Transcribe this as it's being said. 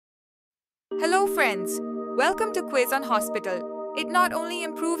Hello friends, welcome to Quiz on Hospital. It not only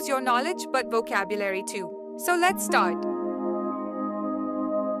improves your knowledge but vocabulary too. So let's start.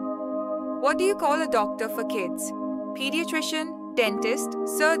 What do you call a doctor for kids? Pediatrician, dentist,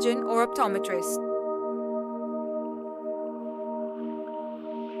 surgeon or optometrist?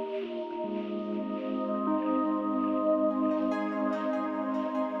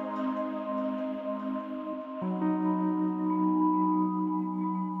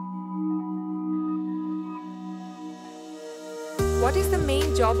 What is the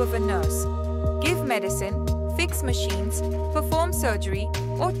main job of a nurse? Give medicine, fix machines, perform surgery,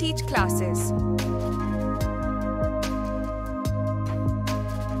 or teach classes?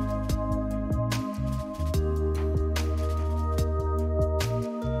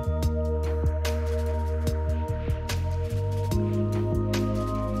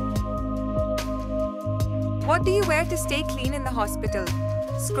 What do you wear to stay clean in the hospital?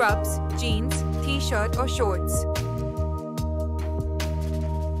 Scrubs, jeans, t-shirt, or shorts?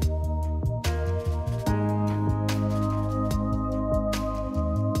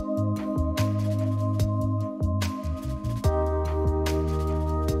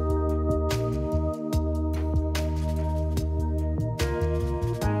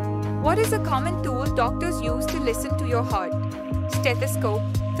 What is a common tool doctors use to listen to your heart? Stethoscope,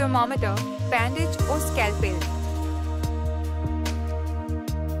 thermometer, bandage, or scalpel?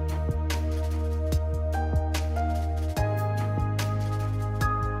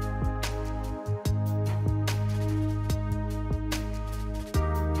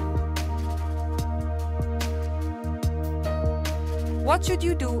 What should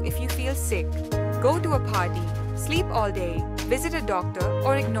you do if you feel sick? Go to a party, sleep all day, visit a doctor,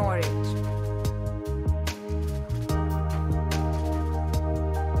 or ignore it?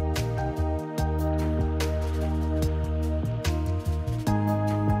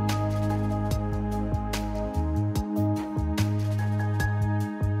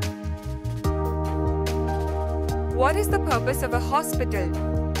 What is the purpose of a hospital?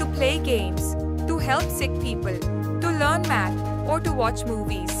 To play games, to help sick people, to learn math, or to watch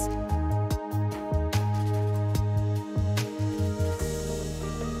movies?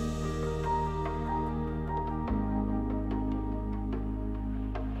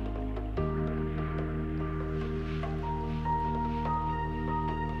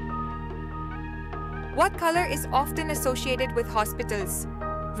 What color is often associated with hospitals?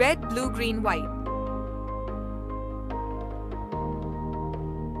 Red, blue, green, white.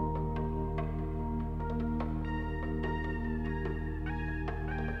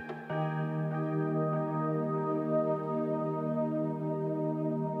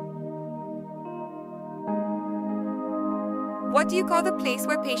 What do you call the place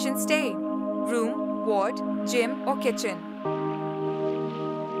where patients stay? Room, ward, gym, or kitchen?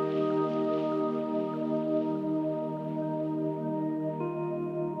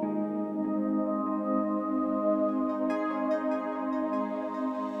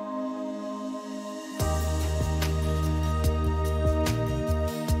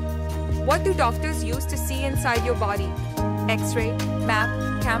 What do doctors use to see inside your body? X-ray, map,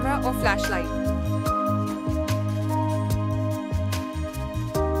 camera, or flashlight?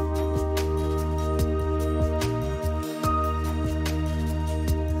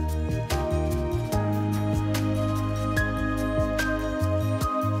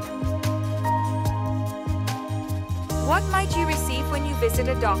 What might you receive when you visit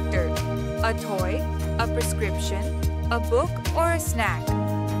a doctor? A toy, a prescription, a book, or a snack?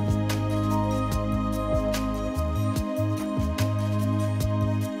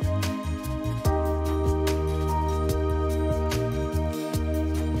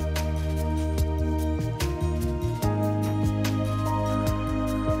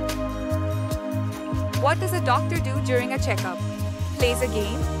 What does a doctor do during a checkup? Plays a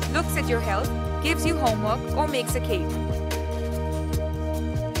game, looks at your health, gives you homework, or makes a cake?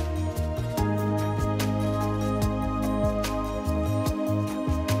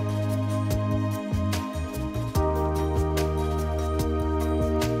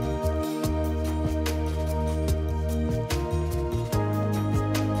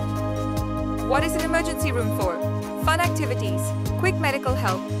 What is an emergency room for? Fun activities, quick medical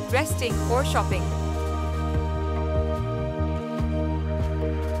help, resting, or shopping?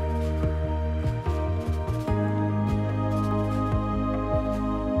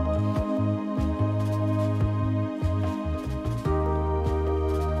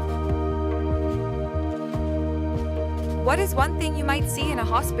 What is one thing you might see in a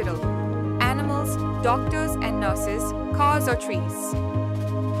hospital? Animals, doctors and nurses, cars or trees?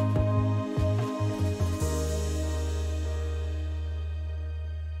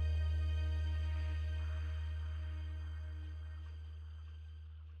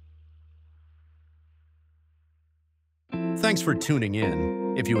 Thanks for tuning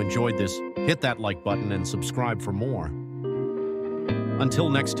in. If you enjoyed this, hit that like button and subscribe for more. Until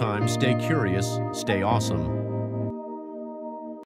next time, stay curious, stay awesome,